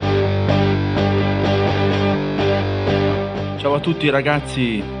Ciao a tutti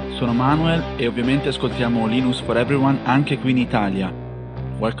ragazzi, sono Manuel e ovviamente ascoltiamo Linux for Everyone anche qui in Italia.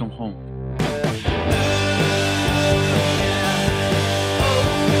 Welcome home.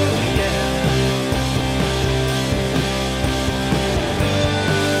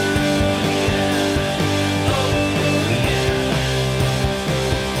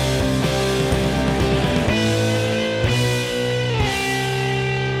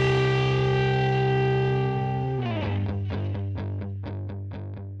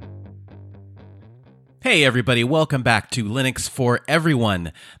 Hey everybody, welcome back to Linux for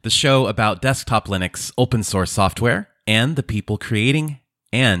Everyone, the show about desktop Linux, open source software, and the people creating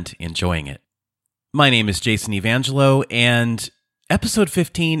and enjoying it. My name is Jason Evangelo, and episode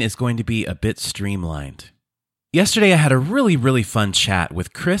 15 is going to be a bit streamlined. Yesterday I had a really fun chat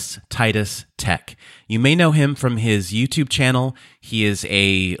with Chris Titus Tech. You may know him from his YouTube channel. He is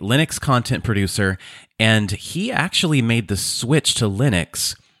a Linux content producer, and he actually made the switch to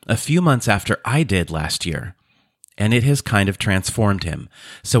Linux a few months after I did last year, and it has kind of transformed him.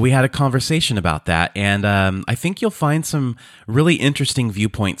 So we had a conversation about that, and I think you'll find some really interesting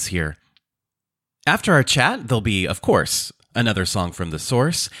viewpoints here. After our chat, there'll be, of course, another song from the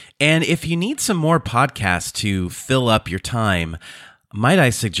source, and if you need some more podcasts to fill up your time, might I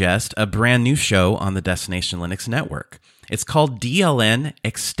suggest a brand new show on the Destination Linux Network. It's called DLN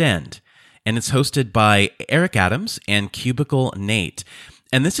Extend, and it's hosted by Eric Adams and Cubicle Nate.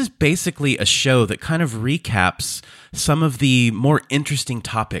 And this is basically a show that kind of recaps some of the more interesting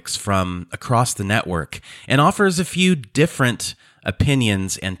topics from across the network and offers a few different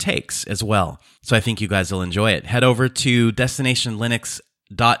opinions and takes as well. So I think you guys will enjoy it. Head over to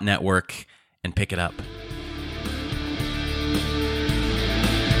destinationlinux.network and pick it up.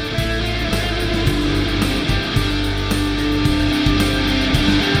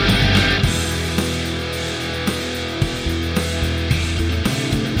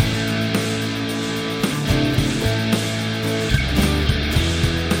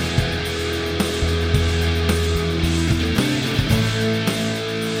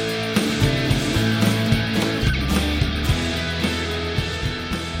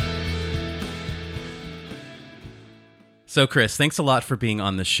 So, Chris, thanks a lot for being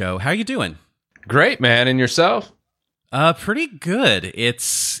on the show. How are you doing? Great, man. And yourself? Pretty good.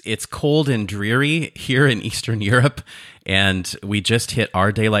 It's cold and dreary here in Eastern Europe, and we just hit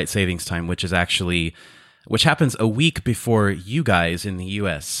our daylight savings time, which happens a week before you guys in the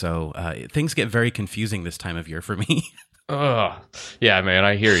US. So things get very confusing this time of year for me. Oh, yeah, man.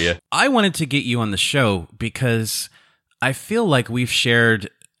 I hear you. I wanted to get you on the show because I feel like we've shared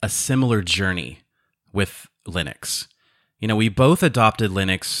a similar journey with Linux. You know, we both adopted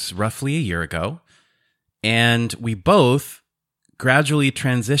Linux roughly a year ago, and we both gradually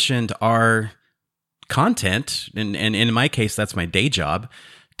transitioned our content, and in my case, that's my day job,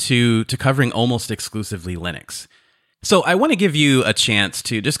 to covering almost exclusively Linux. So I want to give you a chance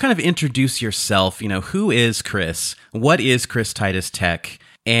to just kind of introduce yourself. You know, who is Chris? What is Chris Titus Tech?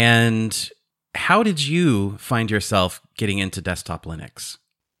 And how did you find yourself getting into desktop Linux?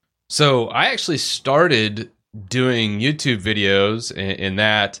 So I actually started doing YouTube videos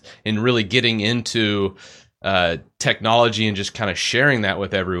and really getting into technology and just kind of sharing that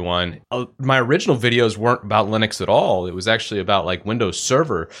with everyone. My original videos weren't about Linux at all. It was actually about like Windows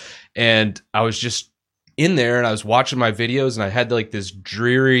Server. And I was just in there and I was watching my videos and I had like this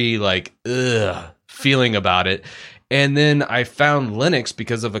dreary, like, feeling about it. And then I found Linux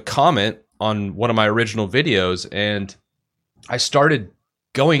because of a comment on one of my original videos. And I started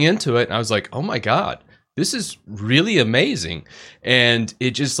going into it and I was like, oh my God, this is really amazing. And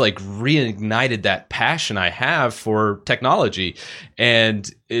it just like reignited that passion I have for technology. And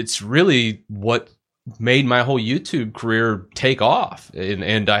it's really what made my whole YouTube career take off.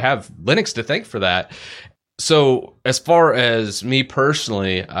 And I have Linux to thank for that. So as far as me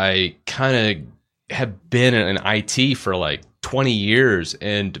personally, I kind of have been in IT for like 20 years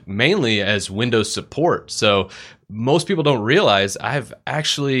and mainly as Windows support. So most people don't realize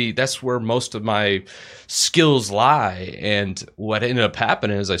that's where most of my skills lie. And what ended up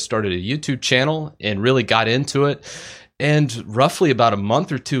happening is I started a YouTube channel and really got into it. And roughly about a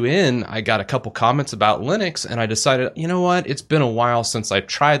month or two in, I got a couple comments about Linux and I decided, you know what, it's been a while since I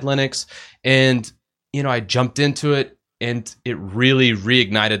tried Linux. And, you know, I jumped into it and it really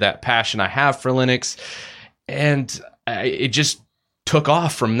reignited that passion I have for Linux. And it just took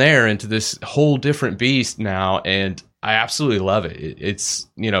off from there into this whole different beast now, and I absolutely love it. It's,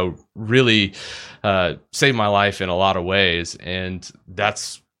 you know, really saved my life in a lot of ways, and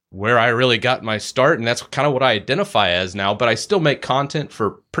that's where I really got my start, and that's kind of what I identify as now. But I still make content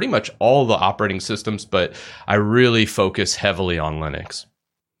for pretty much all the operating systems, but I really focus heavily on Linux.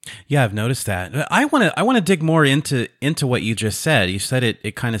 Yeah, I've noticed that. I want to dig more into what you just said. You said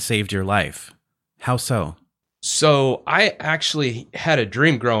it kind of saved your life. How so? So I actually had a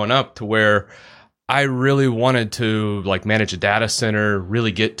dream growing up to where I really wanted to like manage a data center,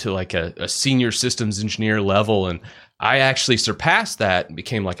 really get to like a senior systems engineer level. And I actually surpassed that and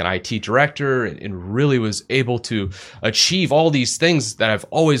became like an IT director and really was able to achieve all these things that I've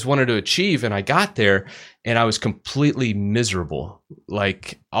always wanted to achieve. And I got there and I was completely miserable.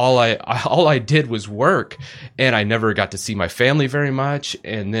 Like all I did was work, and I never got to see my family very much.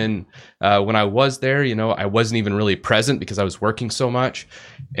 And then when I was there, I wasn't even really present because I was working so much.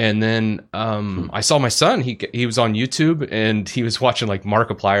 And then I saw my son. He was on YouTube and he was watching like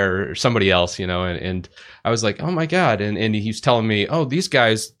Markiplier or somebody else, and I was like, oh my God. And he was telling me, oh, these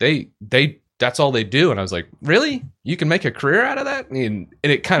guys, they that's all they do. And I was like, really? You can make a career out of that? And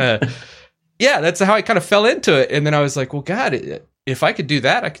it kind of, yeah, that's how I kind of fell into it. And then I was like, well, God, if I could do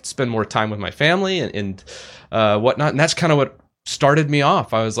that, I could spend more time with my family and whatnot. And that's kind of what started me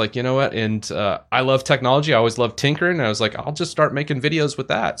off. I was like, you know what? And I love technology. I always loved tinkering. And I was like, I'll just start making videos with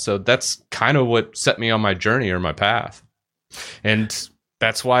that. So that's kind of what set me on my journey or my path. And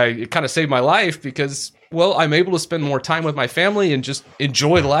that's why it kind of saved my life because, well, I'm able to spend more time with my family and just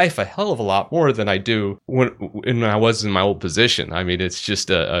enjoy life a hell of a lot more than I do when I was in my old position. I mean, it's just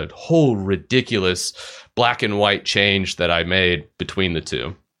a whole ridiculous black and white change that I made between the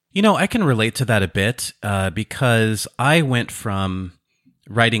two. I can relate to that a bit because I went from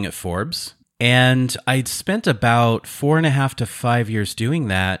writing at Forbes, and I'd spent about 4.5 to 5 years doing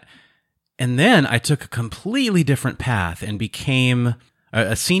that. And then I took a completely different path and became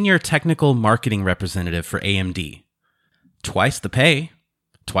a senior technical marketing representative for AMD. Twice the pay,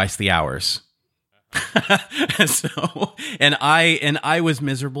 twice the hours. And I was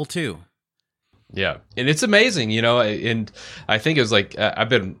miserable too. Yeah. And it's amazing, and I think it was like, I've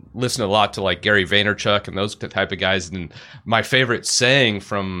been listening a lot to like Gary Vaynerchuk and those type of guys. And my favorite saying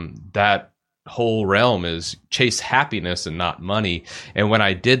from that whole realm is chase happiness and not money. And when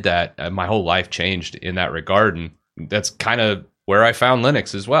I did that, my whole life changed in that regard. And that's kind of where I found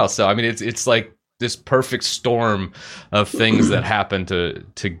Linux as well. So, I mean, it's like this perfect storm of things that happened to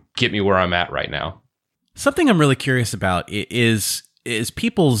get me where I'm at right now. Something I'm really curious about is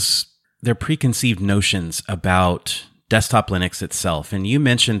their preconceived notions about desktop Linux itself. And you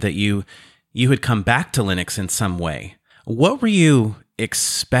mentioned that you had come back to Linux in some way. What were you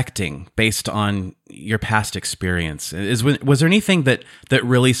expecting based on your past experience? Was there anything that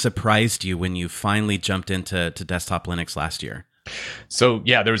really surprised you when you finally jumped into desktop Linux last year? So,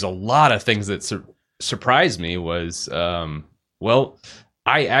 yeah, there was a lot of things that surprised me was,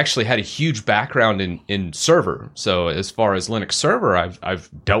 I actually had a huge background in server. So as far as Linux server, I've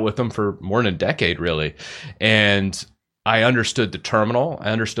dealt with them for more than a decade, really. And I understood the terminal.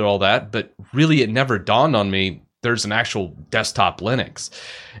 I understood all that. But really, it never dawned on me there's an actual desktop Linux.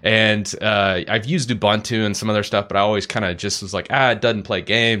 And I've used Ubuntu and some other stuff, but I always kind of just was like, it doesn't play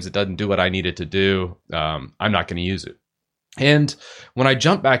games. It doesn't do what I need it to do. I'm not going to use it. And when I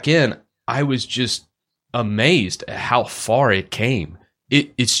jumped back in, I was just amazed at how far it came.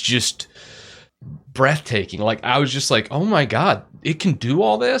 It's just breathtaking. Like, I was just like, oh my God, it can do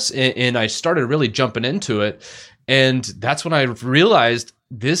all this. And I started really jumping into it. And that's when I realized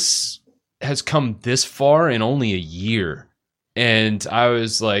this has come this far in only a year. And I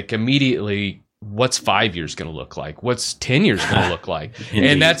was like, immediately, what's 5 years going to look like? What's 10 years going to look like?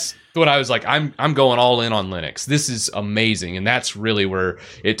 And that's what I was like, I'm going all in on Linux. This is amazing. And that's really where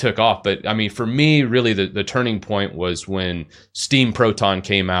it took off. But I mean, for me, really the turning point was when Steam Proton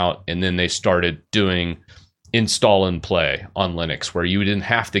came out, and then they started doing install and play on Linux, where you didn't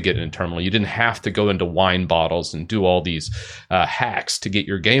have to get an terminal. You didn't have to go into wine bottles and do all these hacks to get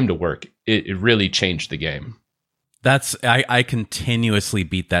your game to work. It really changed the game. I continuously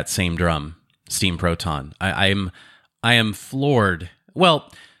beat that same drum, Steam Proton. I am floored. Well,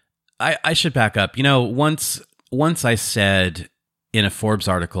 I should back up. Once I said in a Forbes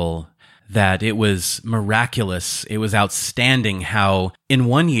article that it was miraculous, it was outstanding how in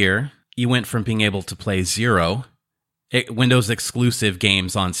 1 year you went from being able to play 0 Windows exclusive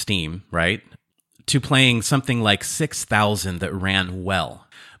games on Steam, right, to playing something like 6,000 that ran well.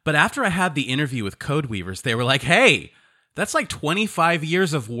 But after I had the interview with Codeweavers, they were like, hey, that's like 25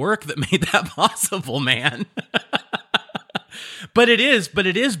 years of work that made that possible, man. But it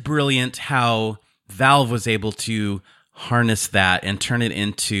is brilliant how Valve was able to harness that and turn it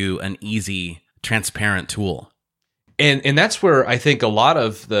into an easy, transparent tool. And that's where I think a lot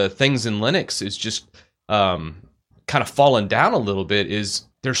of the things in Linux is just kind of fallen down a little bit. Is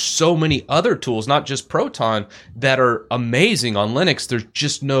there's so many other tools, not just Proton, that are amazing on Linux. There's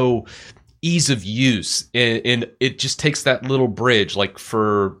just no ease of use, and it just takes that little bridge. Like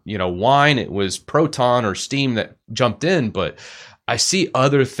for Wine, it was Proton or Steam that jumped in, but I see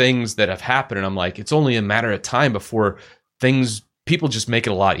other things that have happened, and I'm like, it's only a matter of time before people just make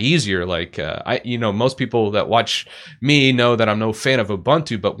it a lot easier. Like most people that watch me know that I'm no fan of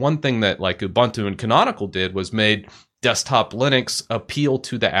Ubuntu, but one thing that like Ubuntu and Canonical did was made desktop Linux appeal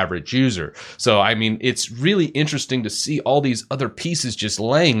to the average user. So, I mean, it's really interesting to see all these other pieces just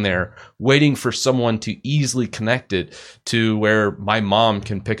laying there, waiting for someone to easily connect it to where my mom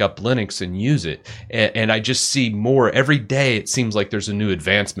can pick up Linux and use it. And I just see more every day. It seems like there's a new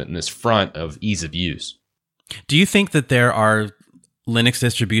advancement in this front of ease of use. Do you think that there are Linux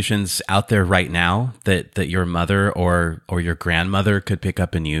distributions out there right now that your mother or your grandmother could pick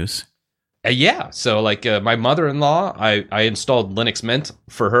up and use? Yeah. So like my mother-in-law, I installed Linux Mint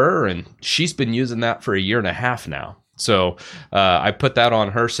for her, and she's been using that for 1.5 years now. So I put that on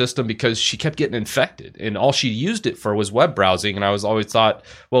her system because she kept getting infected, and all she used it for was web browsing. And I was always thought,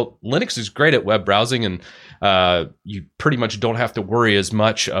 well, Linux is great at web browsing, and you pretty much don't have to worry as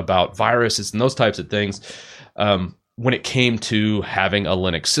much about viruses and those types of things when it came to having a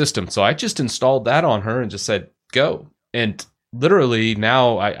Linux system. So I just installed that on her and just said, go. And literally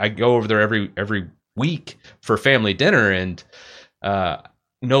now I go over there every week for family dinner, and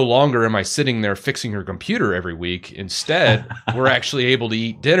no longer am I sitting there fixing her computer every week. Instead, we're actually able to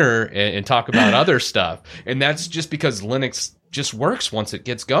eat dinner and talk about other stuff. And that's just because Linux just works once it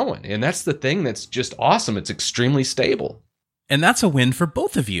gets going. And that's the thing that's just awesome. It's extremely stable. And that's a win for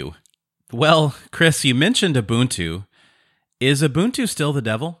both of you. Well, Chris, you mentioned Ubuntu. Is Ubuntu still the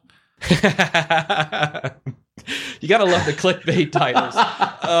devil? You gotta love the clickbait titles.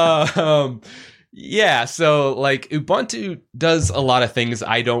 Yeah, so like Ubuntu does a lot of things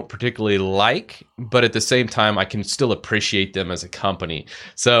I don't particularly like, but at the same time, I can still appreciate them as a company.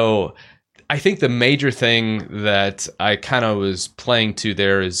 So I think the major thing that I kind of was playing to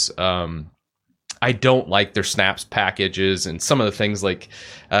there is I don't like their snaps packages and some of the things like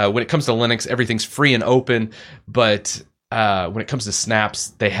when it comes to Linux, everything's free and open, but when it comes to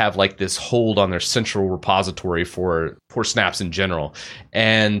snaps, they have like this hold on their central repository for snaps in general.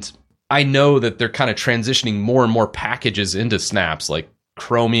 And I know that they're kind of transitioning more and more packages into snaps, like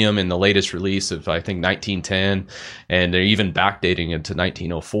Chromium in the latest release of, I think, 1910, and they're even backdating it to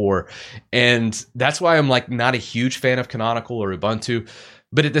 1904. And that's why I'm like not a huge fan of Canonical or Ubuntu.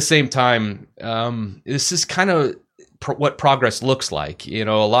 But at the same time, this is kind of what progress looks like. A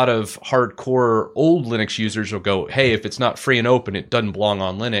lot of hardcore old Linux users will go, hey, if it's not free and open, it doesn't belong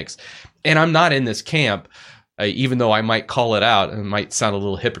on Linux. And I'm not in this camp, even though I might call it out, and it might sound a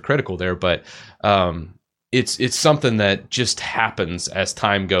little hypocritical there, but it's something that just happens as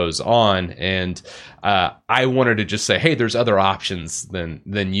time goes on. And I wanted to just say, hey, there's other options than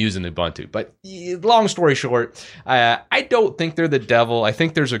using Ubuntu. But long story short, I don't think they're the devil. I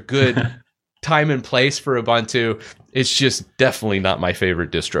think there's a good time and place for Ubuntu. It's just definitely not my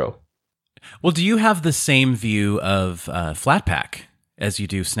favorite distro. Well, do you have the same view of Flatpak as you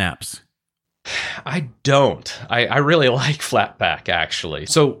do snaps? I don't. I really like Flatpak, actually.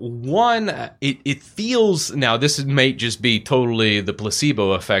 So one, it feels, now this may just be totally the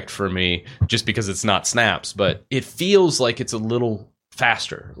placebo effect for me just because it's not snaps, but it feels like it's a little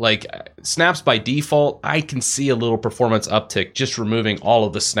faster. Like snaps by default, I can see a little performance uptick just removing all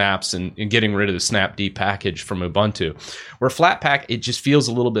of the snaps and getting rid of the snapd package from Ubuntu. Where Flatpak, it just feels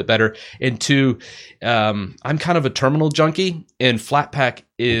a little bit better. And two, I'm kind of a terminal junkie, and Flatpak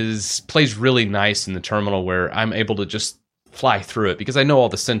plays really nice in the terminal where I'm able to just fly through it because I know all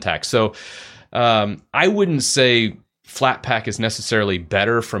the syntax. So I wouldn't say Flatpak is necessarily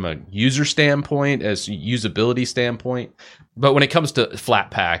better from a user standpoint as usability standpoint. But when it comes to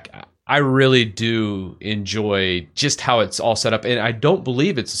Flatpak, I really do enjoy just how it's all set up. And I don't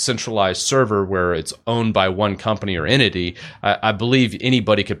believe it's a centralized server where it's owned by one company or entity. I believe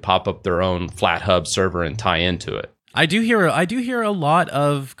anybody could pop up their own FlatHub server and tie into it. I do hear a lot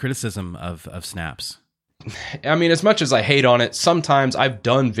of criticism of snaps. I mean, as much as I hate on it, sometimes I've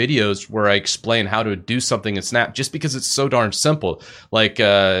done videos where I explain how to do something in Snap just because it's so darn simple. Like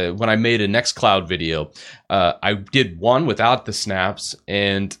when I made a Nextcloud video, I did one without the snaps,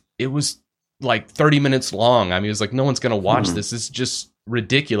 and it was like 30 minutes long. I mean, it was like, no one's going to watch this. It's just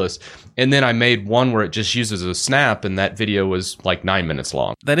ridiculous. And then I made one where it just uses a snap, and that video was like 9 minutes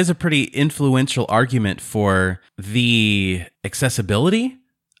long. That is a pretty influential argument for the accessibility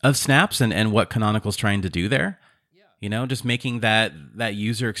of snaps and what Canonical's trying to do there. just making that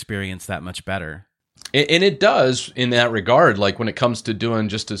user experience that much better. And it does in that regard, like when it comes to doing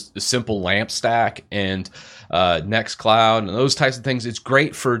just a simple lamp stack and Nextcloud and those types of things. It's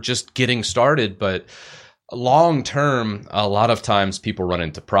great for just getting started, but long term, a lot of times people run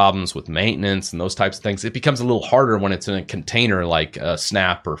into problems with maintenance and those types of things. It becomes a little harder when it's in a container like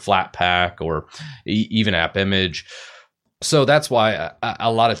Snap or Flatpak or even AppImage. So that's why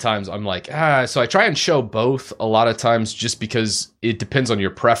a lot of times I'm like, so I try and show both a lot of times just because it depends on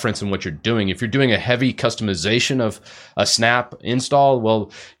your preference and what you're doing. If you're doing a heavy customization of a Snap install,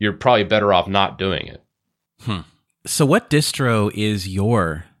 well, you're probably better off not doing it. So what distro is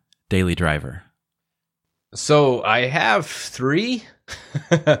your daily driver? So I have 3.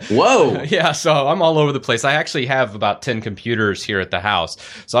 Whoa. Yeah, so I'm all over the place. I actually have about 10 computers here at the house.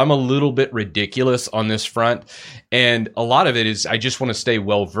 So I'm a little bit ridiculous on this front. And a lot of it is I just want to stay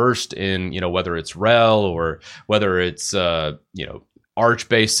well versed in, whether it's RHEL or whether it's,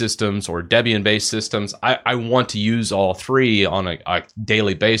 Arch-based systems or Debian-based systems. I want to use all 3 on a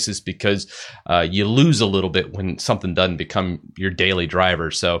daily basis because you lose a little bit when something doesn't become your daily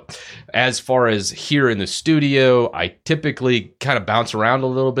driver. So as far as here in the studio, I typically kind of bounce around a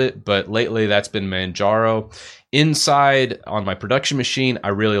little bit, but lately that's been Manjaro. Inside on my production machine, I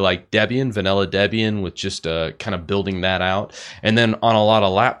really like Debian, vanilla Debian, with just kind of building that out. And then on a lot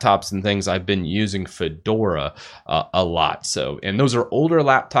of laptops and things, I've been using Fedora a lot. So, and those are older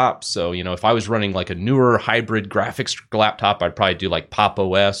laptops. So, if I was running like a newer hybrid graphics laptop, I'd probably do like Pop!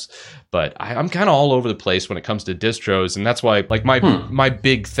 OS. But I'm kind of all over the place when it comes to distros. And that's why like my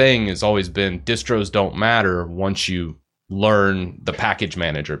big thing has always been distros don't matter once you learn the package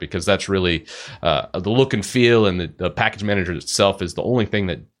manager, because that's really the look and feel, and the package manager itself is the only thing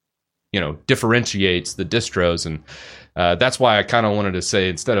that differentiates the distros. And that's why I kind of wanted to say,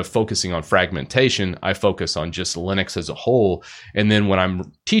 instead of focusing on fragmentation, I focus on just Linux as a whole. And then when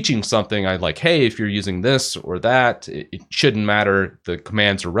I'm teaching something, I like, hey, if you're using this or that, it shouldn't matter. The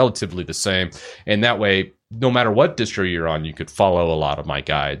commands are relatively the same, and that way, no matter what distro you're on, you could follow a lot of my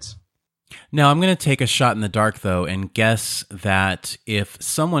guides. Now, I'm going to take a shot in the dark, though, and guess that if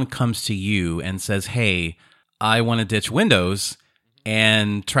someone comes to you and says, hey, I want to ditch Windows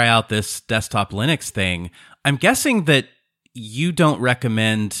and try out this desktop Linux thing, I'm guessing that you don't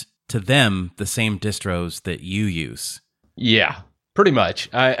recommend to them the same distros that you use. Yeah. Pretty much.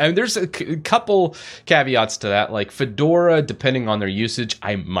 There's a couple caveats to that. Like Fedora, depending on their usage,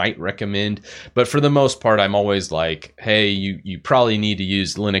 I might recommend. But for the most part, I'm always like, hey, you probably need to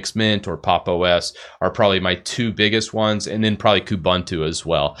use Linux Mint or Pop! OS are probably my 2 biggest ones. And then probably Kubuntu as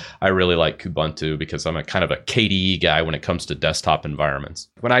well. I really like Kubuntu because I'm a kind of a KDE guy when it comes to desktop environments.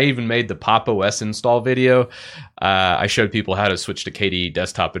 When I even made the Pop! OS install video, I showed people how to switch to KDE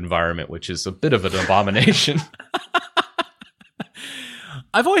desktop environment, which is a bit of an abomination.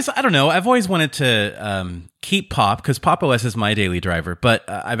 I've always wanted to keep Pop, because Pop! OS is my daily driver, but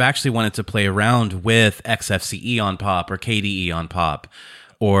I've actually wanted to play around with XFCE on Pop or KDE on Pop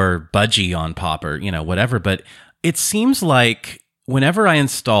or Budgie on Pop or, whatever. But it seems like whenever I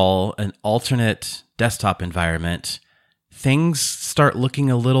install an alternate desktop environment, things start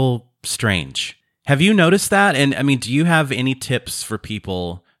looking a little strange. Have you noticed that? And I mean, do you have any tips for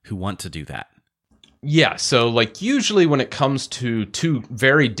people who want to do that? Yeah, so like usually when it comes to 2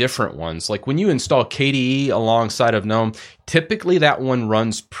 very different ones, like when you install KDE alongside of GNOME, typically that one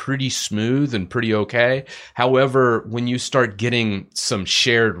runs pretty smooth and pretty okay. However, when you start getting some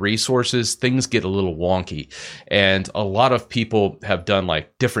shared resources, things get a little wonky. And a lot of people have done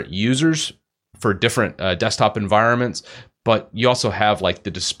like different users for different desktop environments. But you also have like the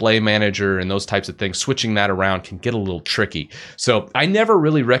display manager and those types of things. Switching that around can get a little tricky. So I never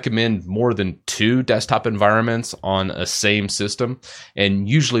really recommend more than 2 desktop environments on a same system. And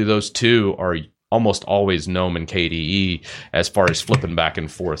usually those 2 are almost always GNOME and KDE as far as flipping back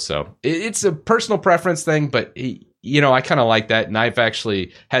and forth. So it's a personal preference thing, but I kind of like that. And I've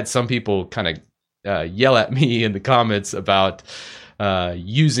actually had some people kind of yell at me in the comments about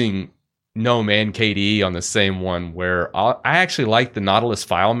using GNOME and KDE on the same one, where I actually like the Nautilus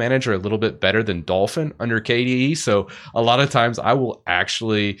file manager a little bit better than Dolphin under KDE. So a lot of times I will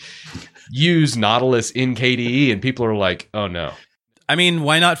actually use Nautilus in KDE and people are like, oh no. I mean,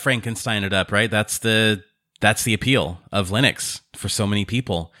 why not Frankenstein it up, right? That's the appeal of Linux for so many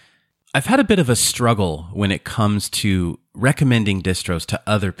people. I've had a bit of a struggle when it comes to recommending distros to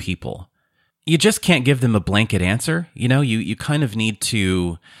other people. You just can't give them a blanket answer. You kind of need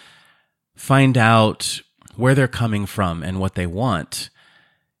to find out where they're coming from and what they want.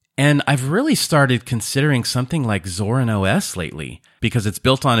 And I've really started considering something like Zorin OS lately, because it's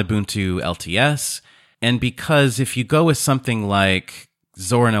built on Ubuntu LTS, And because if you go with something like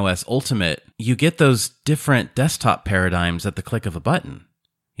Zorin OS Ultimate, you get those different desktop paradigms at the click of a button.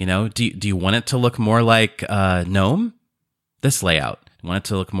 You know, do you want it to look more like GNOME? This layout. You want it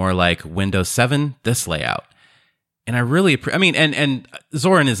to look more like Windows 7? This layout. And I really, and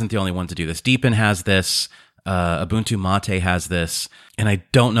Zorin isn't the only one to do this. Deepin has this. Ubuntu Mate has this. And I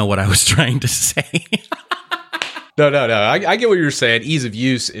don't know what I was trying to say. No. I get what you're saying. Ease of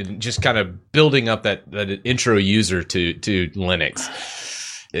use and just kind of building up that intro user to Linux.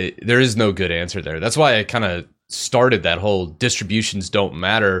 There is no good answer there. That's why I kind of started that whole distributions don't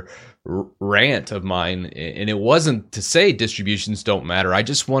matter rant of mine. And it wasn't to say distributions don't matter. I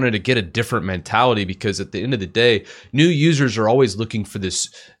just wanted to get a different mentality, because at the end of the day, new users are always looking for this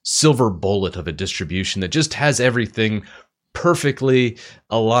silver bullet of a distribution that just has everything perfectly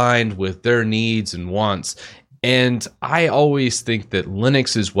aligned with their needs and wants. And I always think that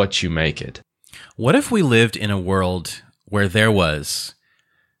Linux is what you make it. What if we lived in a world where there was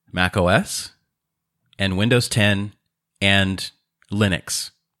Mac OS and Windows 10 and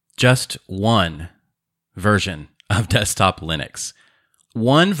Linux? Just one version of desktop Linux.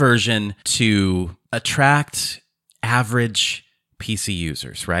 One version to attract average PC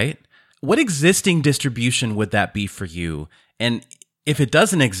users, right? What existing distribution would that be for you? And if it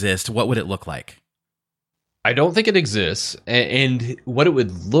doesn't exist, what would it look like? I don't think it exists. And what it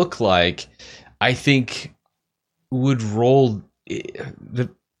would look like, I think, would roll. The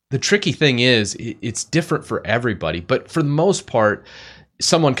tricky thing is, it's different for everybody. But for the most part,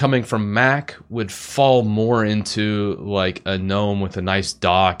 someone coming from Mac would fall more into like a GNOME with a nice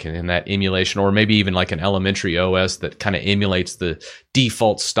dock and that emulation, or maybe even like an elementary OS that kind of emulates the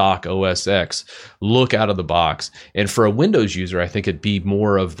default stock OS X look out of the box. And for a Windows user, I think it'd be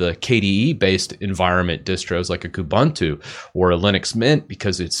more of the KDE based environment distros like a Kubuntu or a Linux Mint,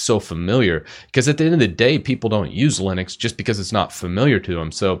 because it's so familiar. Because at the end of the day, people don't use Linux just because it's not familiar to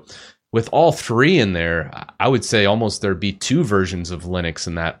them. So with all three in there, I would say almost there'd be two versions of Linux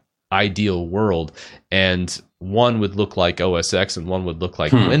in that ideal world. And one would look like OS X and one would look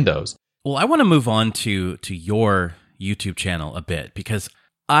like Windows. Well, I want to move on to your YouTube channel a bit, because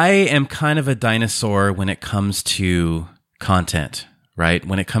I am kind of a dinosaur when it comes to content, right?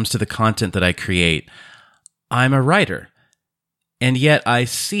 When it comes to the content that I create, I'm a writer. And yet I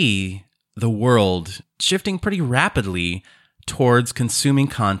see the world shifting pretty rapidly towards consuming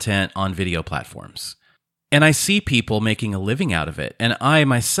content on video platforms. And I see people making a living out of it. And I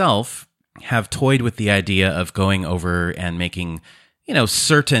myself have toyed with the idea of going over and making,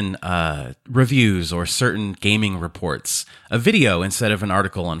 certain reviews or certain gaming reports, a video instead of an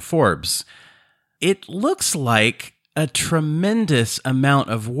article on Forbes. It looks like a tremendous amount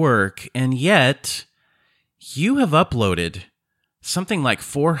of work, and yet you have uploaded something like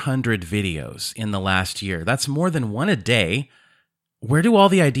 400 videos in the last year. That's more than one a day. Where do all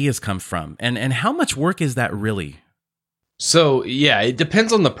the ideas come from? And how much work is that really? So, yeah, it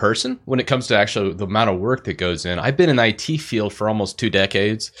depends on the person when it comes to actually the amount of work that goes in. I've been in IT field for almost 2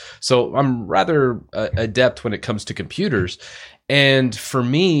 decades, so I'm rather adept when it comes to computers. And for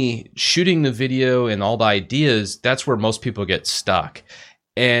me, shooting the video and all the ideas, that's where most people get stuck.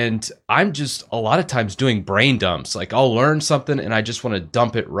 And I'm just a lot of times doing brain dumps. Like I'll learn something and I just want to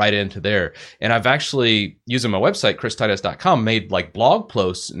dump it right into there. And I've actually, using my website, christitus.com, made like blog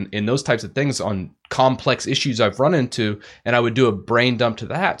posts and those types of things on complex issues I've run into. And I would do a brain dump to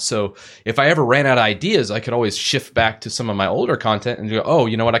that. So if I ever ran out of ideas, I could always shift back to some of my older content and go, oh,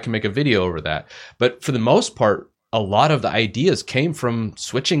 you know what? I can make a video over that. But for the most part, a lot of the ideas came from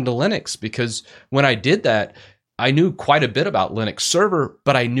switching to Linux, because when I did that, I knew quite a bit about Linux server,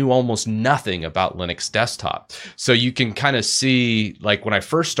 but I knew almost nothing about Linux desktop. So you can kind of see, like when I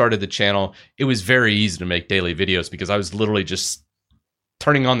first started the channel, it was very easy to make daily videos because I was literally just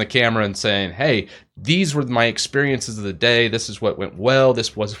turning on the camera and saying, hey, these were my experiences of the day. This is what went well.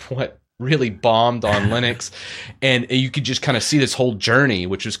 This was what really bombed on Linux. And you could just kind of see this whole journey,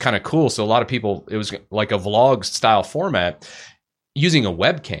 which was kind of cool. So a lot of people, it was like a vlog style format, using a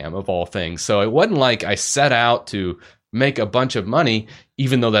webcam of all things. So it wasn't like I set out to make a bunch of money,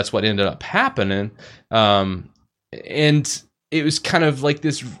 even though that's what ended up happening. And it was kind of like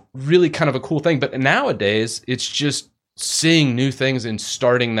this really kind of a cool thing. But nowadays, it's just seeing new things and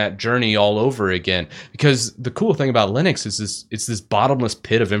starting that journey all over again. Because the cool thing about Linux is it's this bottomless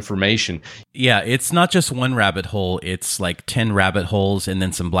pit of information. Yeah, it's not just one rabbit hole. It's like 10 rabbit holes and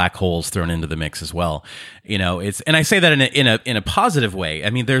then some black holes thrown into the mix as well. And I say that in a positive way. I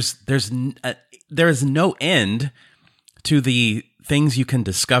mean, there is no end to the things you can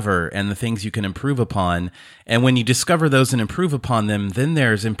discover and the things you can improve upon. And when you discover those and improve upon them, then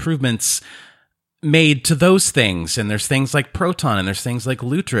there's improvements made to those things, and there's things like Proton, and there's things like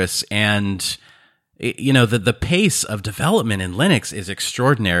Lutris, and the pace of development in Linux is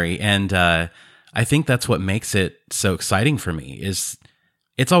extraordinary, and I think that's what makes it so exciting for me. Is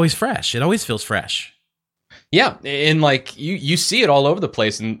it's always fresh. It always feels fresh. Yeah, and like you see it all over the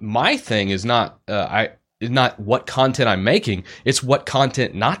place. And my thing is not not what content I'm making, it's what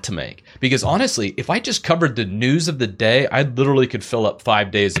content not to make. Because honestly, if I just covered the news of the day, I literally could fill up 5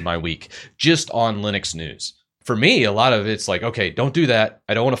 days of my week just on Linux news. For me, a lot of it's like, okay, don't do that.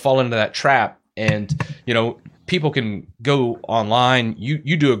 I don't want to fall into that trap. And, people can go online.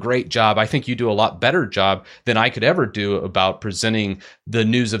 You do a great job. I think you do a lot better job than I could ever do about presenting the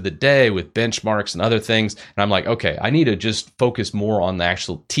news of the day with benchmarks and other things. And I'm like, okay, I need to just focus more on the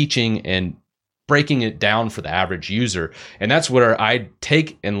actual teaching and breaking it down for the average user. And that's where I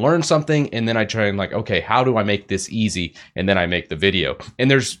take and learn something, and then I try and like, okay, how do I make this easy? And then I make the video. And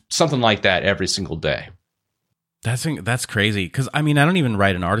there's something like that every single day. That's crazy. Because I don't even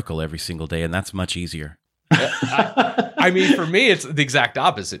write an article every single day, and that's much easier. For me, it's the exact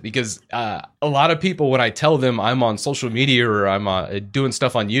opposite, because a lot of people, when I tell them I'm on social media or I'm doing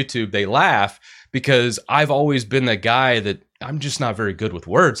stuff on YouTube, they laugh, because I've always been the guy that I'm just not very good with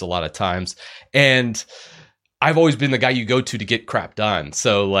words a lot of times. And I've always been the guy you go to get crap done.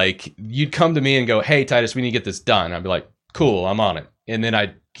 So like you'd come to me and go, hey, Titus, we need to get this done. I'd be like, cool, I'm on it. And then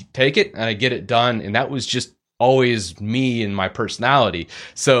I'd take it and I get it done. And that was just always me and my personality.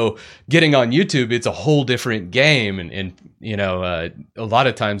 So getting on YouTube, it's a whole different game. And a lot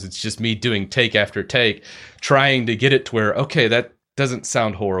of times it's just me doing take after take, trying to get it to where, okay, that doesn't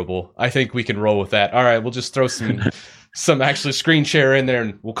sound horrible. I think we can roll with that. All right, we'll just throw some actually screen share in there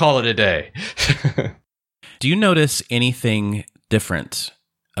and we'll call it a day. Do you notice anything different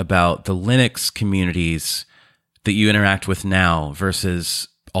about the Linux communities that you interact with now versus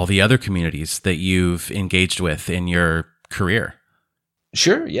all the other communities that you've engaged with in your career?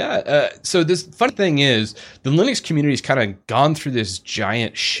 Sure, yeah. So this funny thing is, the Linux community's kind of gone through this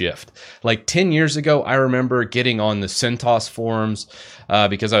giant shift. Like 10 years ago, I remember getting on the CentOS forums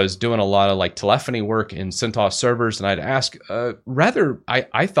because I was doing a lot of like telephony work in CentOS servers, and I'd ask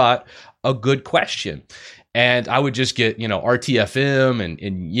I thought, a good question. And I would just get, RTFM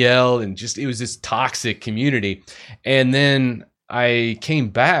and yell, and just, it was this toxic community. And then I came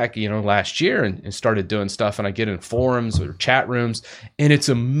back, last year and started doing stuff, and I get in forums or chat rooms, and it's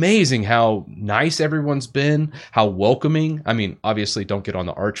amazing how nice everyone's been, how welcoming. Obviously don't get on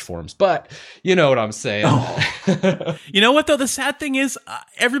the Arch forums, but you know what I'm saying. Oh. You know what though? The sad thing is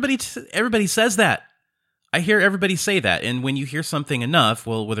everybody says that. I hear everybody say that. And when you hear something enough,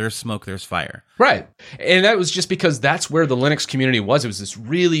 well, where there's smoke, there's fire. Right. And that was just because that's where the Linux community was. It was this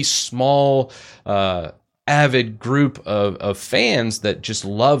really small, avid group of fans that just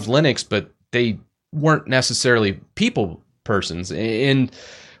loved Linux, but they weren't necessarily people persons. And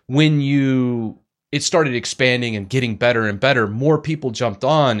when it started expanding and getting better and better, more people jumped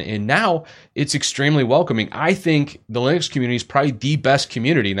on, and now it's extremely welcoming. I think the Linux community is probably the best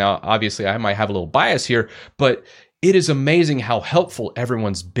community. Now, obviously, I might have a little bias here, but it is amazing how helpful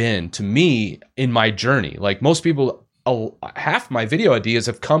everyone's been to me in my journey. Like most people, half my video ideas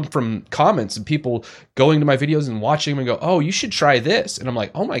have come from comments and people going to my videos and watching them and go, oh, you should try this. And I'm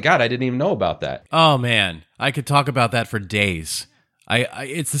like, oh my God, I didn't even know about that. Oh man, I could talk about that for days.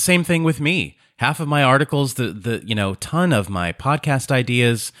 It's the same thing with me. Half of my articles, the ton of my podcast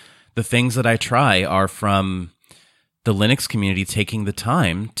ideas, the things that I try are from the Linux community taking the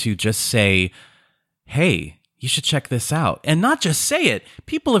time to just say, hey, you should check this out. And not just say it.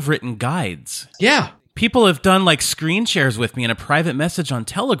 People have written guides. Yeah. People have done like screen shares with me in a private message on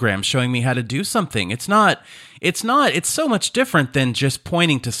Telegram showing me how to do something. It's so much different than just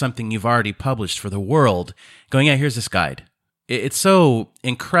pointing to something you've already published for the world, going, yeah, here's this guide. It's so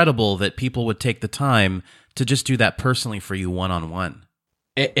incredible that people would take the time to just do that personally for you one-on-one.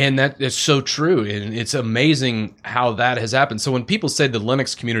 And that is so true. And it's amazing how that has happened. So when people say the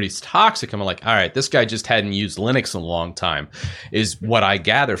Linux community is toxic, I'm like, all right, this guy just hadn't used Linux in a long time, is what I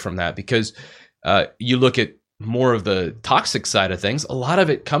gather from that. Because you look at more of the toxic side of things, a lot of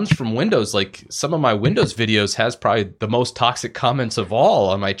it comes from Windows. Like some of my Windows videos has probably the most toxic comments of all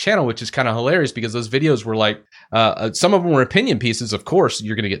on my channel, which is kind of hilarious because those videos were like, some of them were opinion pieces. Of course,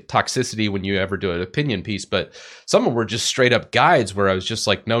 you're going to get toxicity when you ever do an opinion piece, but some of them were just straight up guides where I was just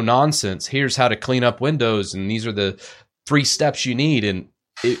like, no nonsense. Here's how to clean up Windows. And these are the 3 steps you need. And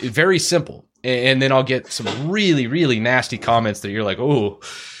it very simple. And then I'll get some really, really nasty comments that you're like, oh,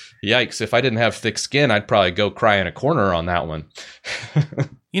 yikes, if I didn't have thick skin, I'd probably go cry in a corner on that one.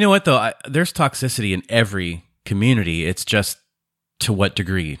 You know what, though? There's toxicity in every community. It's just to what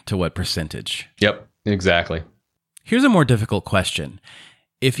degree, to what percentage? Yep, exactly. Here's a more difficult question.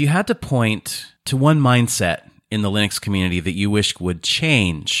 If you had to point to one mindset in the Linux community that you wish would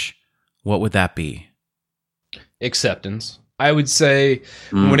change, what would that be? Acceptance. I would say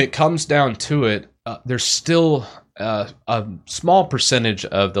when it comes down to it, there's still a small percentage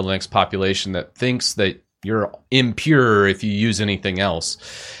of the Linux population that thinks that you're impure if you use anything else.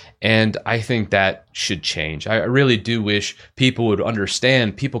 And I think that should change. I really do wish people would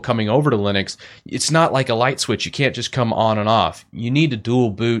understand, people coming over to Linux, it's not like a light switch. You can't just come on and off. You need to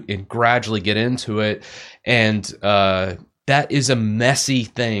dual boot and gradually get into it. And that is a messy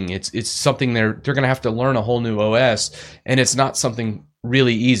thing. It's something they're going to have to learn a whole new OS. And it's not something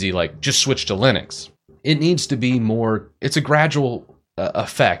really easy, like just switch to Linux. It needs to be more, it's a gradual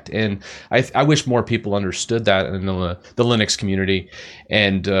effect, and I wish more people understood that in the Linux community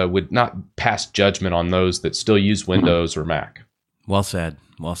and would not pass judgment on those that still use Windows or Mac. Well said.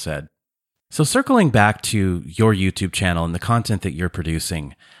 Well said. So circling back to your YouTube channel and the content that you're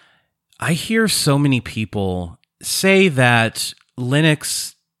producing, I hear so many people say that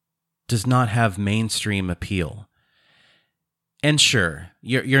Linux does not have mainstream appeal. And sure,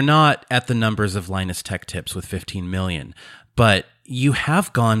 you're not at the numbers of Linus Tech Tips with 15 million, but you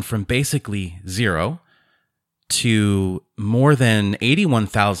have gone from basically 0 to more than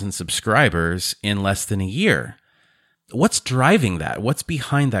 81,000 subscribers in less than a year. What's driving that? What's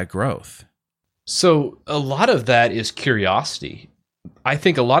behind that growth? So a lot of that is curiosity. I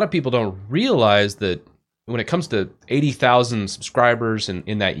think a lot of people don't realize that when it comes to 80,000 subscribers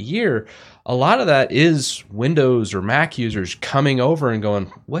in that year, a lot of that is Windows or Mac users coming over and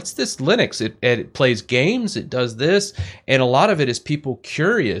going, what's this Linux? It plays games, it does this. And a lot of it is people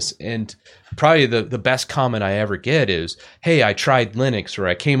curious. And probably the best comment I ever get is, hey, I tried Linux, or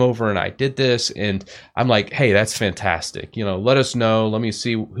I came over and I did this. And I'm like, hey, that's fantastic. You know, let us know. Let me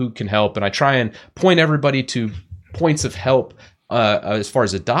see who can help. And I try and point everybody to points of help as far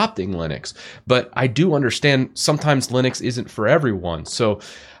as adopting Linux. But I do understand sometimes Linux isn't for everyone. So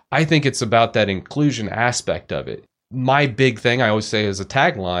I think it's about that inclusion aspect of it. My big thing, I always say as a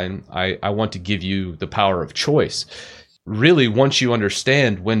tagline, I want to give you the power of choice. Really, once you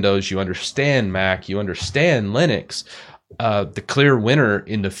understand Windows, you understand Mac, you understand Linux, the clear winner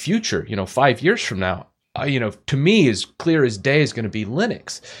in the future, 5 years from now, to me, as clear as day is going to be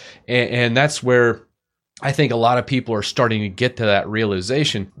Linux. And that's where I think a lot of people are starting to get to that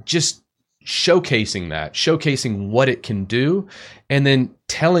realization, just showcasing what it can do, and then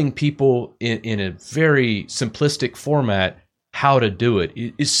telling people in a very simplistic format how to do it.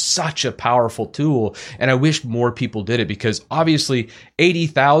 It is such a powerful tool, and I wish more people did it, because obviously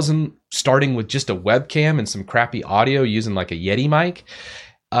 80,000 starting with just a webcam and some crappy audio using like a Yeti mic,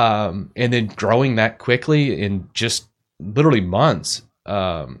 and then growing that quickly in just literally months.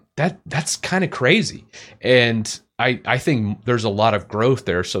 That's kind of crazy. And I think there's a lot of growth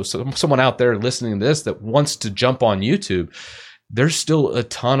there. So someone out there listening to this that wants to jump on YouTube, there's still a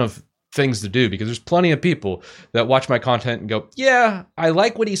ton of things to do, because there's plenty of people that watch my content and go, yeah, I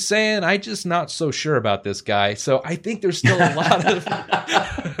like what he's saying, I just not so sure about this guy. So I think there's still a lot of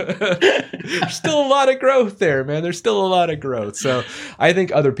there's still a lot of growth there, man. There's still a lot of growth. So I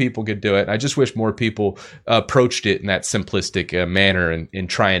think other people could do it. I just wish more people approached it in that simplistic manner and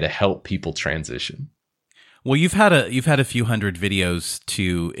trying to help people transition. Well, you've had a few hundred videos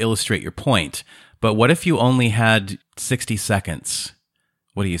to illustrate your point, but what if you only had 60 seconds?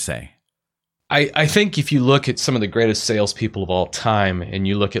 What do you say? I think if you look at some of the greatest salespeople of all time, and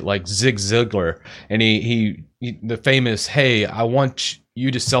you look at like Zig Ziglar, and he the famous, hey, I want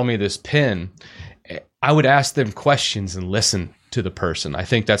you to sell me this pen, I would ask them questions and listen to the person. I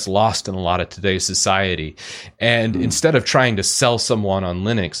think that's lost in a lot of today's society. And instead of trying to sell someone on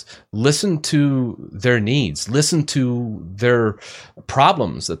Linux, listen to their needs, listen to their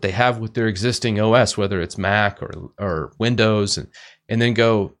problems that they have with their existing OS, whether it's Mac or Windows, and then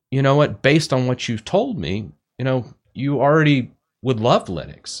go, you know what, based on what you've told me, you already would love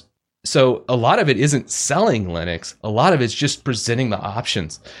Linux. So a lot of it isn't selling Linux. A lot of it's just presenting the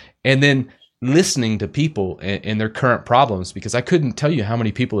options and then listening to people and their current problems, because I couldn't tell you how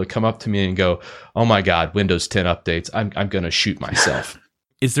many people that come up to me and go, oh my God, Windows 10 updates, I'm going to shoot myself.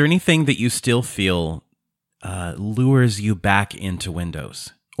 Is there anything that you still feel lures you back into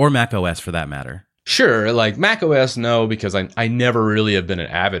Windows or Mac OS for that matter? Sure, like Mac OS, no, because I never really have been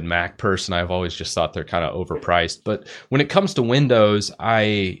an avid Mac person. I've always just thought they're kind of overpriced. But when it comes to Windows,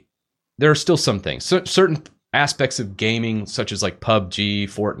 there are still some things. Certain aspects of gaming, such as like PUBG,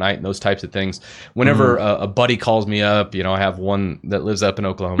 Fortnite, and those types of things. Whenever a buddy calls me up, I have one that lives up in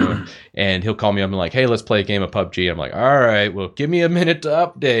Oklahoma, and he'll call me up and like, hey, let's play a game of PUBG. I'm like, all right, well, give me a minute to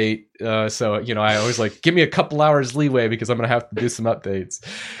update. So I always like, give me a couple hours leeway because I'm going to have to do some updates.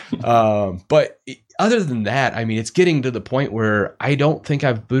 But other than that, I mean, it's getting to the point where I don't think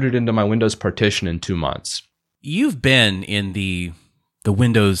I've booted into my Windows partition in 2 months. You've been in the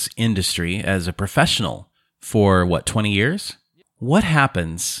Windows industry as a professional for 20 years? What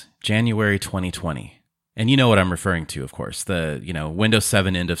happens January 2020? And you know what I'm referring to, of course, the, Windows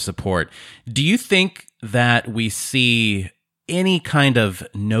 7 end of support. Do you think that we see any kind of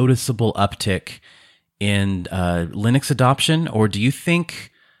noticeable uptick in Linux adoption, or do you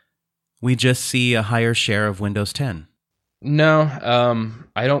think we just see a higher share of Windows 10? No,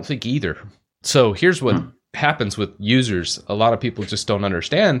 I don't think either. So here's what happens with users. A lot of people just don't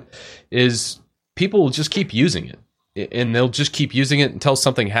understand is people will just keep using it, and they'll just keep using it until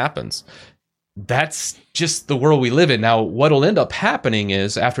something happens. That's just the world we live in. Now, what'll end up happening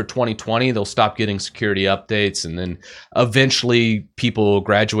is after 2020, they'll stop getting security updates, and then eventually people will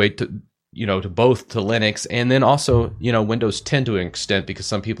graduate to both to Linux and then also, Windows 10 to an extent, because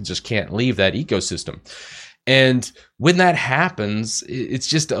some people just can't leave that ecosystem. And when that happens, it's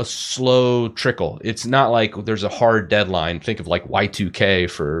just a slow trickle. It's not like there's a hard deadline. Think of like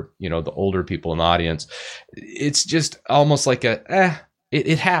Y2K for, the older people in the audience. It's just almost like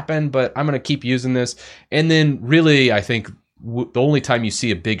it happened, but I'm going to keep using this. And then really, I think the only time you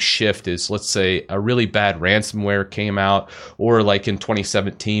see a big shift is, let's say, a really bad ransomware came out, or like in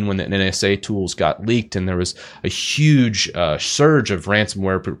 2017 when the NSA tools got leaked and there was a huge surge of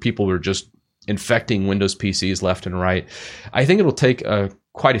ransomware. People were just infecting Windows PCs left and right. I think it'll take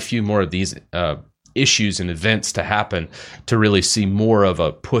quite a few more of these issues and events to happen to really see more of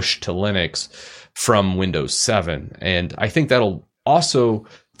a push to Linux from Windows 7. And I think that'll also,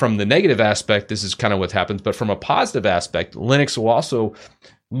 from the negative aspect, this is kind of what happens, but from a positive aspect, Linux will also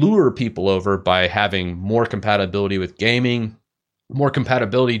lure people over by having more compatibility with gaming, more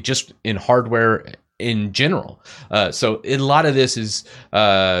compatibility just in hardware in general. So a lot of this is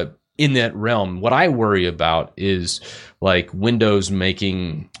in that realm. What I worry about is like Windows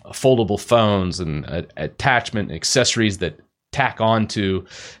making foldable phones and attachment accessories that tack onto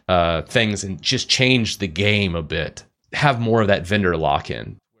things and just change the game a bit. Have more of that vendor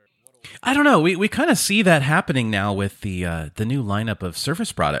lock-in. I don't know. We kind of see that happening now with the new lineup of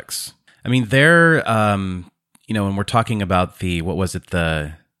Surface products. I mean, they're when we're talking about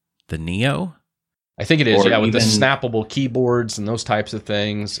the Neo. I think it is, with the snappable keyboards and those types of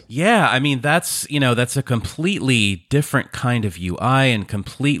things. Yeah, I mean, that's a completely different kind of UI and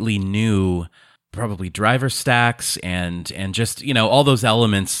completely new, probably driver stacks and just, all those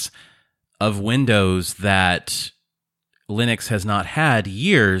elements of Windows that Linux has not had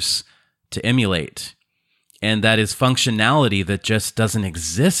years to emulate. And that is functionality that just doesn't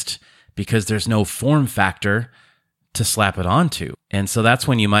exist because there's no form factor to slap it onto. And so that's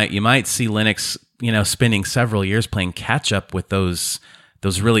when you might see Linux, spending several years playing catch up with those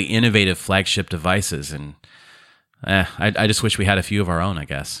really innovative flagship devices. And I just wish we had a few of our own, I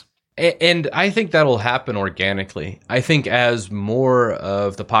guess. And I think that'll happen organically. I think as more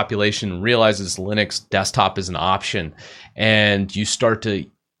of the population realizes Linux desktop is an option, and you start to,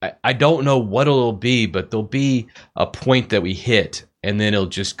 I don't know what it'll be, but there'll be a point that we hit, and then it'll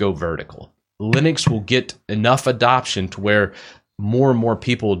just go vertical. Linux will get enough adoption to where more and more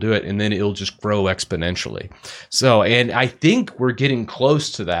people will do it, and then it'll just grow exponentially. So, and I think we're getting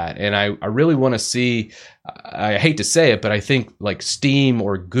close to that. And I really want to see, I hate to say it, but I think like Steam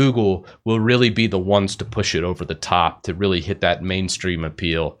or Google will really be the ones to push it over the top to really hit that mainstream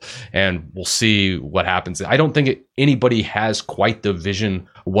appeal. And we'll see what happens. I don't think anybody has quite the vision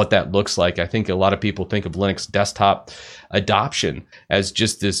of what that looks like. I think a lot of people think of Linux desktop adoption as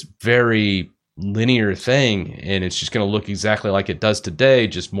just this very linear thing, and it's just going to look exactly like it does today,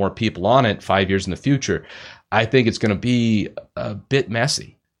 just more people on it 5 years in the future. I think it's going to be a bit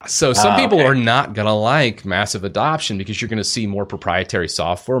messy. So some people are not going to like massive adoption because you're going to see more proprietary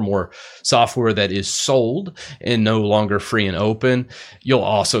software, more software that is sold and no longer free and open. You'll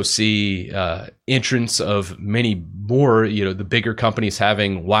also see entrance of many more, the bigger companies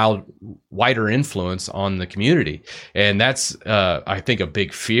having wider influence on the community. And that's, I think, a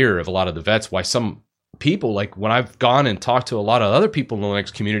big fear of a lot of the vets, why some people, like when I've gone and talked to a lot of other people in the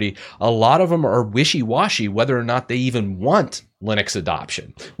Linux community, a lot of them are wishy-washy whether or not they even want Linux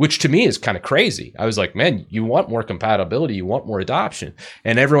adoption, which to me is kind of crazy. I was like, man, you want more compatibility, you want more adoption.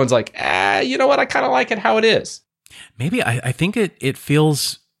 And everyone's like, you know what? I kind of like it how it is. Maybe I think it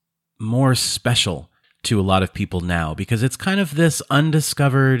feels more special to a lot of people now because it's kind of this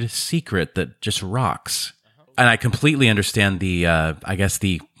undiscovered secret that just rocks. And I completely understand the,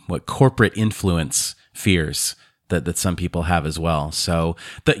 what corporate influence fears that some people have as well. So,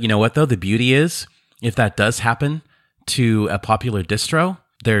 you know what though? The beauty is, if that does happen to a popular distro,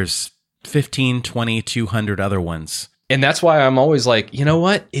 there's 15, 20, 200 other ones. And that's why I'm always like, you know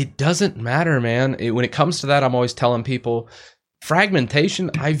what? It doesn't matter, man. When it comes to that, I'm always telling people, fragmentation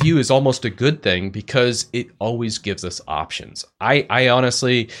I view as almost a good thing because it always gives us options. I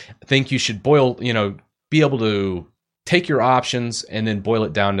honestly think you should be able to take your options and then boil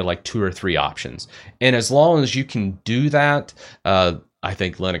it down to like 2 or 3 options. And as long as you can do that, I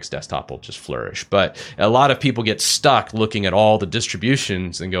think Linux desktop will just flourish. But a lot of people get stuck looking at all the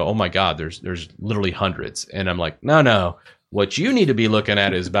distributions and go, oh my God, there's literally hundreds. And I'm like, no. What you need to be looking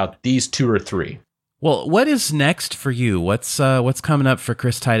at is about these 2 or 3. Well, what is next for you? What's coming up for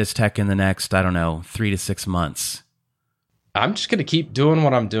Chris Titus Tech in the next, 3 to 6 months? I'm just going to keep doing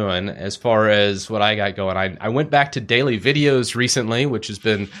what I'm doing as far as what I got going. I went back to daily videos recently, which has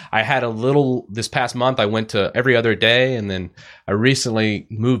been, I had a little, this past month, I went to every other day, and then I recently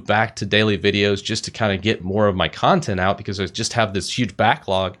moved back to daily videos just to kind of get more of my content out because I just have this huge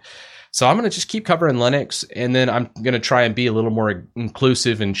backlog. So I'm going to just keep covering Linux, and then I'm going to try and be a little more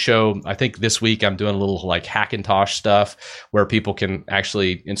inclusive and show, I think this week I'm doing a little like Hackintosh stuff where people can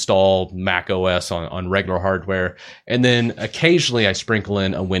actually install Mac OS on regular hardware. And then occasionally I sprinkle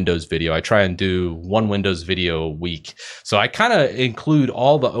in a Windows video. I try and do 1 Windows video a week. So I kind of include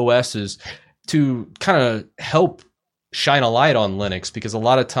all the OSs to kind of help shine a light on Linux, because a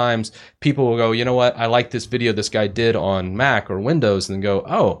lot of times people will go, you know what, I like this video this guy did on Mac or Windows, and then go,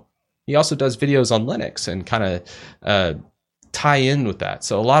 oh, he also does videos on Linux, and kind of tie in with that.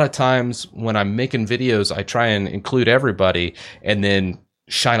 So a lot of times when I'm making videos, I try and include everybody and then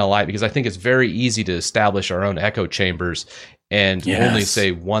shine a light, because I think it's very easy to establish our own echo chambers and only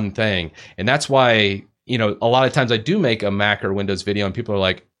say one thing. And that's why, a lot of times I do make a Mac or Windows video and people are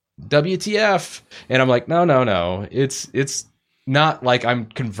like, WTF? And I'm like, no. It's not like I'm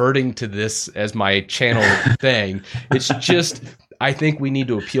converting to this as my channel thing. It's just, I think we need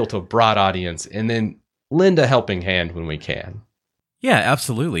to appeal to a broad audience and then lend a helping hand when we can. Yeah,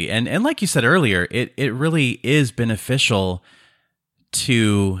 absolutely. And like you said earlier, it really is beneficial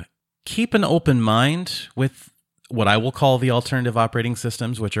to keep an open mind with what I will call the alternative operating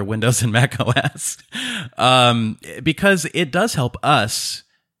systems, which are Windows and Mac OS, because it does help us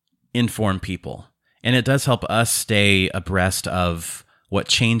inform people, and it does help us stay abreast of what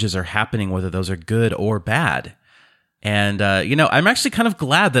changes are happening, whether those are good or bad. And, I'm actually kind of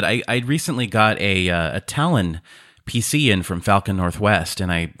glad that I recently got a Talon PC in from Falcon Northwest,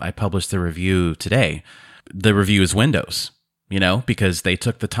 and I published the review today. The review is Windows, because they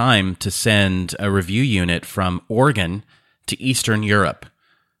took the time to send a review unit from Oregon to Eastern Europe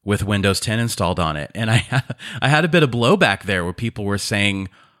with Windows 10 installed on it. And I had a bit of blowback there where people were saying,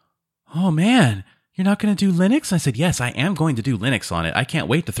 oh man, you're not going to do Linux? I said, yes, I am going to do Linux on it. I can't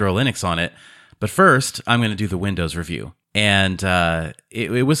wait to throw Linux on it. But first, I'm going to do the Windows review. And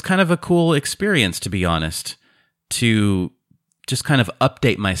it was kind of a cool experience, to be honest, to just kind of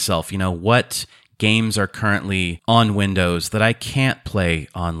update myself. What games are currently on Windows that I can't play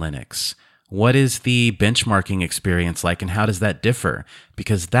on Linux? What is the benchmarking experience like, and how does that differ?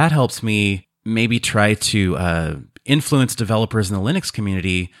 Because that helps me maybe try to influence developers in the Linux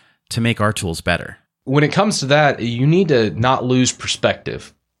community to make our tools better. When it comes to that, you need to not lose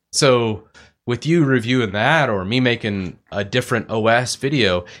perspective. So with you reviewing that or me making a different OS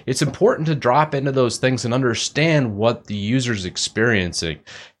video, it's important to drop into those things and understand what the user's experiencing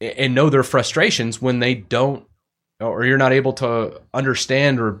and know their frustrations when they don't, or you're not able to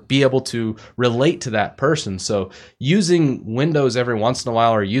understand or be able to relate to that person. So using Windows every once in a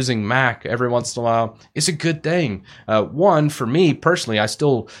while or using Mac every once in a while is a good thing. One, for me personally, I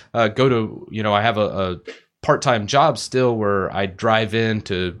still go to, I have a part-time job still where I drive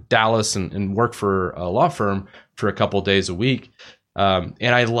into Dallas and work for a law firm for a couple of days a week. And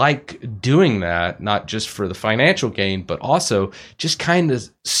I like doing that, not just for the financial gain, but also just kind of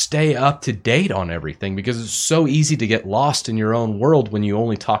stay up to date on everything, because it's so easy to get lost in your own world when you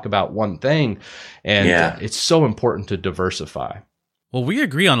only talk about one thing. And it's so important to diversify. Well, we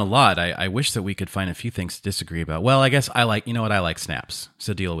agree on a lot. I wish that we could find a few things to disagree about. Well, I guess I like snaps,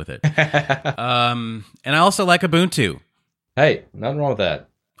 so deal with it. And I also like Ubuntu. Hey, nothing wrong with that.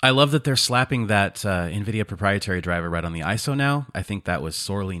 I love that they're slapping that NVIDIA proprietary driver right on the ISO now. I think that was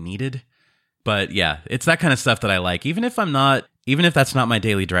sorely needed. But yeah, it's that kind of stuff that I like. Even if that's not my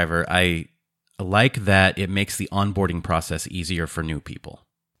daily driver, I like that it makes the onboarding process easier for new people.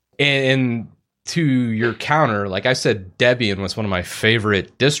 And to your counter, like I said, Debian was one of my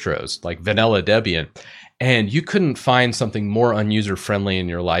favorite distros, like vanilla Debian. And you couldn't find something more unuser friendly in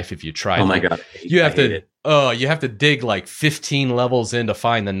your life if you tried. Oh my God. You have to dig like 15 levels in to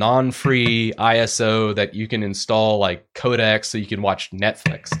find the non-free ISO that you can install, like codecs, so you can watch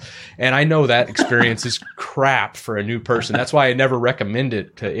Netflix. And I know that experience is crap for a new person. That's why I never recommend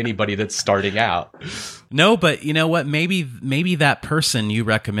it to anybody that's starting out. No, but you know what? Maybe that person you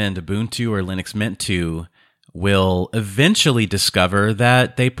recommend Ubuntu or Linux Mint to will eventually discover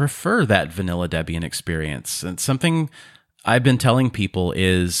that they prefer that vanilla Debian experience. And something I've been telling people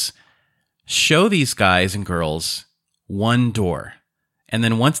is show these guys and girls one door. And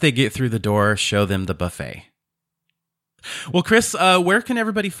then once they get through the door, show them the buffet. Well, Chris, where can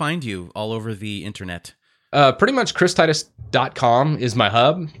everybody find you all over the internet? Pretty much christitus.com is my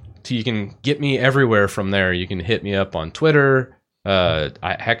hub. So you can get me everywhere from there. You can hit me up on Twitter.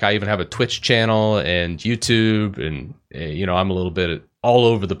 I even have a Twitch channel and YouTube, and I'm a little bit all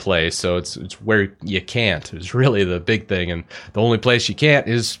over the place. So it's where you can't is really the big thing, and the only place you can't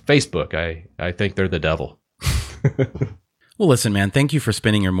is Facebook. I think they're the devil. Well, listen, man, thank you for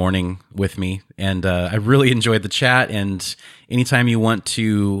spending your morning with me, and I really enjoyed the chat. And anytime you want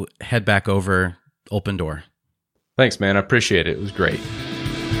to head back over, open door. Thanks, man. I appreciate it. It was great.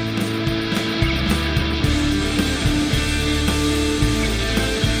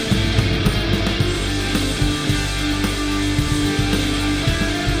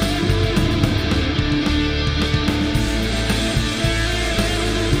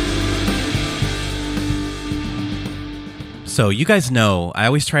 So you guys know I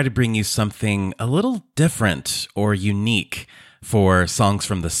always try to bring you something a little different or unique for Songs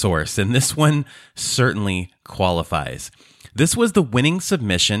from the Source, and this one certainly qualifies. This was the winning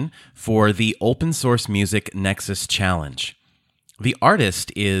submission for the Open Source Music Nexus Challenge. The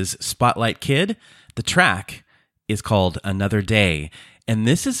artist is Spotlight Kid. The track is called Another Day, and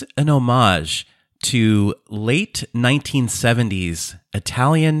this is an homage to late 1970s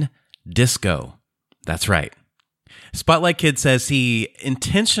Italian disco. That's right. Spotlight Kid says he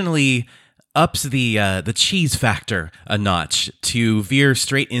intentionally ups the cheese factor a notch to veer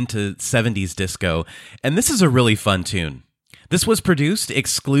straight into 70s disco, and this is a really fun tune. This was produced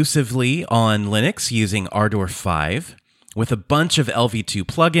exclusively on Linux using Ardour 5 with a bunch of LV2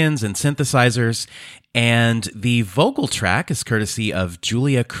 plugins and synthesizers, and the vocal track is courtesy of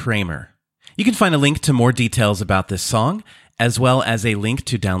Julia Kramer. You can find a link to more details about this song, as well as a link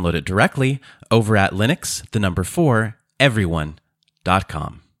to download it directly over at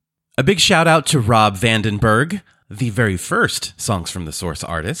Linux4everyone.com. A big shout out to Rob Vandenberg, the very first Songs from the Source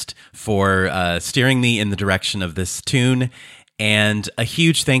artist, for steering me in the direction of this tune, and a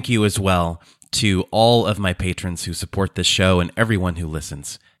huge thank you as well to all of my patrons who support this show and everyone who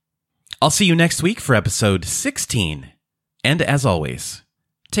listens. I'll see you next week for episode 16, and as always,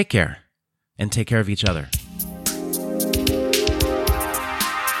 take care, and take care of each other.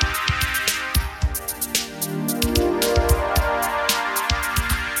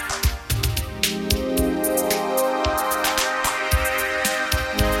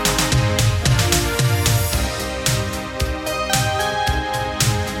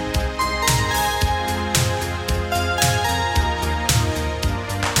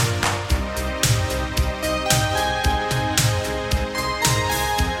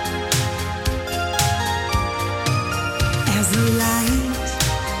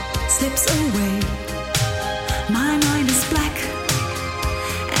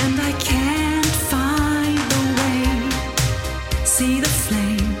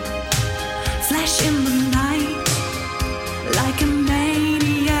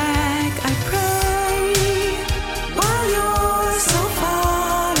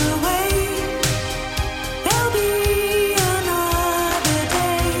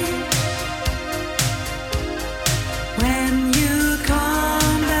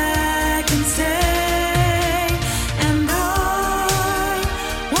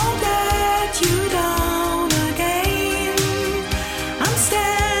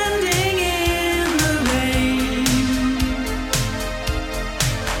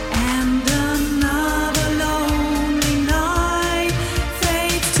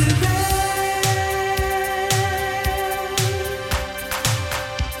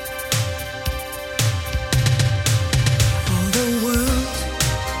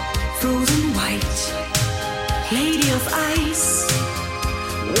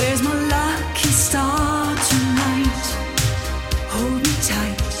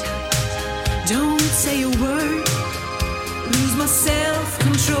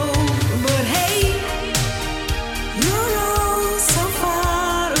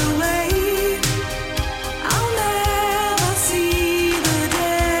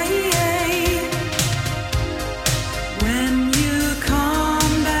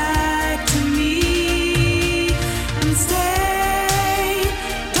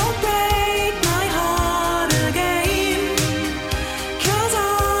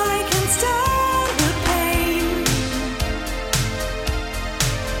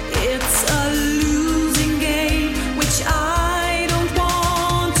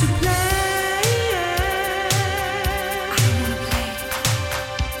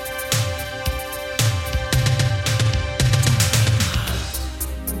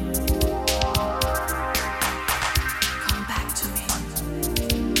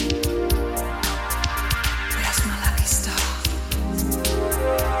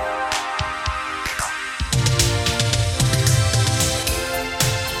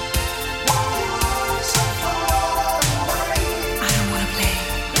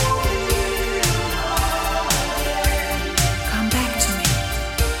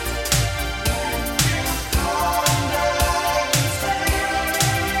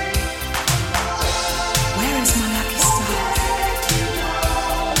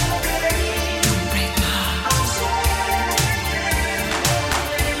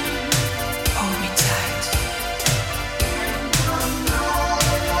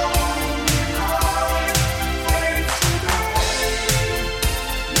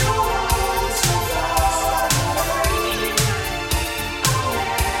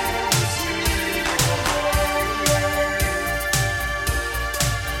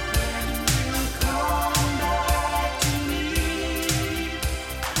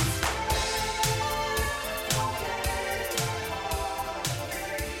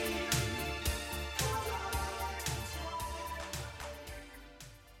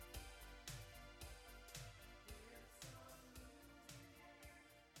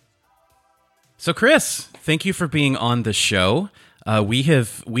 So, Chris, thank you for being on the show. We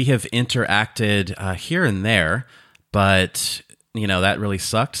have interacted here and there, but that really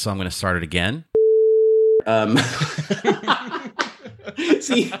sucked. So I'm going to start it again.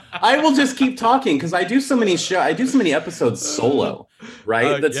 See, I will just keep talking because I do so many episodes solo,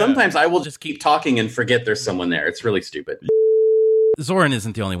 right? That sometimes I will just keep talking and forget there's someone there. It's really stupid. Zoran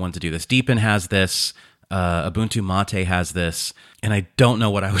isn't the only one to do this. Deepin has this. Ubuntu Mate has this, and I don't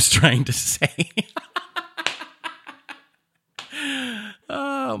know what I was trying to say.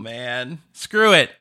 Oh man, screw it.